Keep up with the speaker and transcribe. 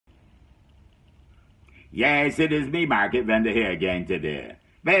Yes, it is me, Market Vendor, here again today.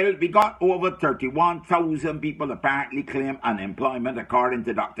 Well, we got over 31,000 people apparently claim unemployment, according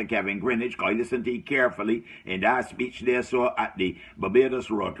to Dr. Kevin Greenwich. I listened to you carefully in that speech there so at the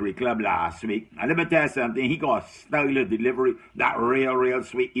Barbados Rotary Club last week. And let me tell you something, he got a style of delivery, that real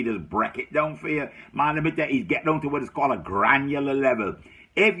sweet. He just break it down for you. Man, let me tell you, he's get down to what is called a granular level.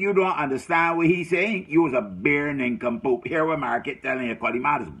 If you don't understand what he's saying, you was a bare nincompoop. Here we Market telling you, because he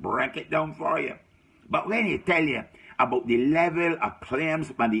might just break it down for you. But when he tell you about the level of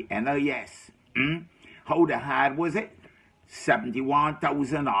claims by the NIS, how the hard was it?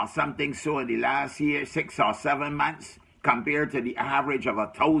 71,000 or something so in the last year, 6 or 7 months, compared to the average of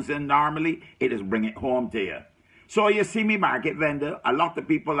 1,000 normally, it is bring it home to you. So you see me, Market Vendor, a lot of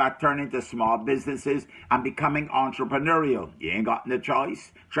people are turning to small businesses and becoming entrepreneurial. You ain't got no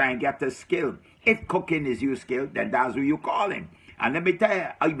choice. Try and get the skill. If cooking is your skill, then that's who you call him. And let me tell you,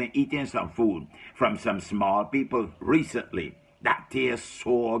 I've been eating some food from some small people recently. That tastes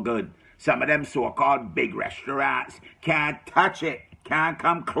so good. Some of them so-called big restaurants can't touch it, can't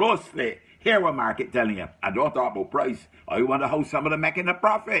come close to it. Here what Market telling you. I don't talk about price. I wonder how some of them making a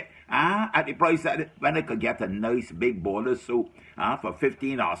profit. At the price that when they could get a nice big bowl of soup for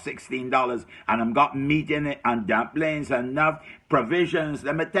 $15 or $16 and them got meat in it and dumplings, enough provisions.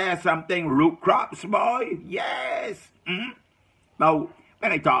 Let me tell you something, root crops, boy. Yes. Now,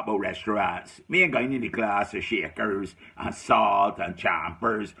 when I talk about restaurants, me ain't going in the class of Shakers and Salt and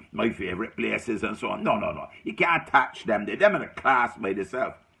Champers, my favorite places and so on. No. You can't touch them. They're them in a class by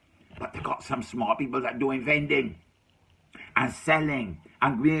themselves. But they got some small people that doing vending and selling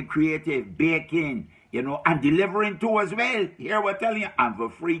and being creative, baking, and delivering too as well. Here we're telling you, and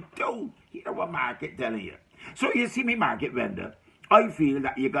for free too. Here we're Market telling you. So you see me, Market Vendor, I feel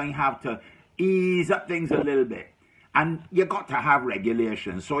that you're going to have to ease up things a little bit. And you got to have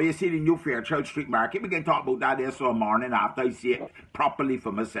regulations. So you see the new Fairchild Street Market, we can talk about that there so morning after I see it properly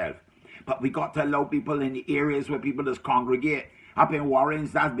for myself. But we got to allow people in the areas where people just congregate. Up in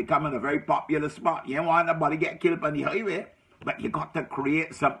Warrens, that's becoming a very popular spot. You don't want nobody get killed on the highway. But you got to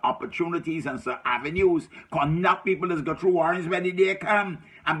create some opportunities and some avenues. Because enough people just go through Warrens when the day come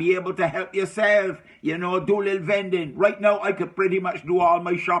and be able to help yourself. Do a little vending. Right now, I could pretty much do all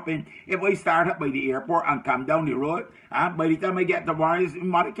my shopping. If I start up by the airport and come down the road, by the time I get to Warrens, I'm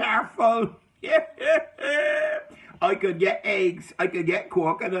not careful. I could get eggs. I could get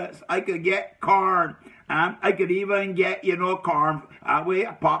coconuts. I could get corn. I could even get, corn,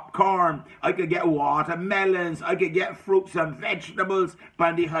 popcorn. I could get watermelons. I could get fruits and vegetables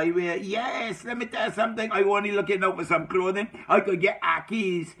on the highway. Yes, let me tell you something. I only looking out for some clothing. I could get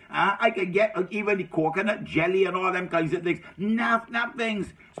akis. I could get even the coconut jelly and all them kinds of things. Enough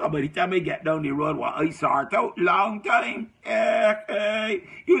things. So by the time I get down the road, I sort out long time.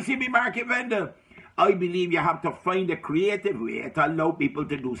 You see me, Market Vendor. I believe you have to find a creative way to allow people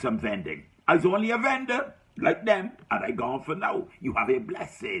to do some vending. I was only a vendor like them, and I gone for now. You have a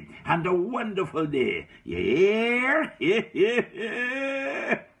blessed and a wonderful day. Yeah.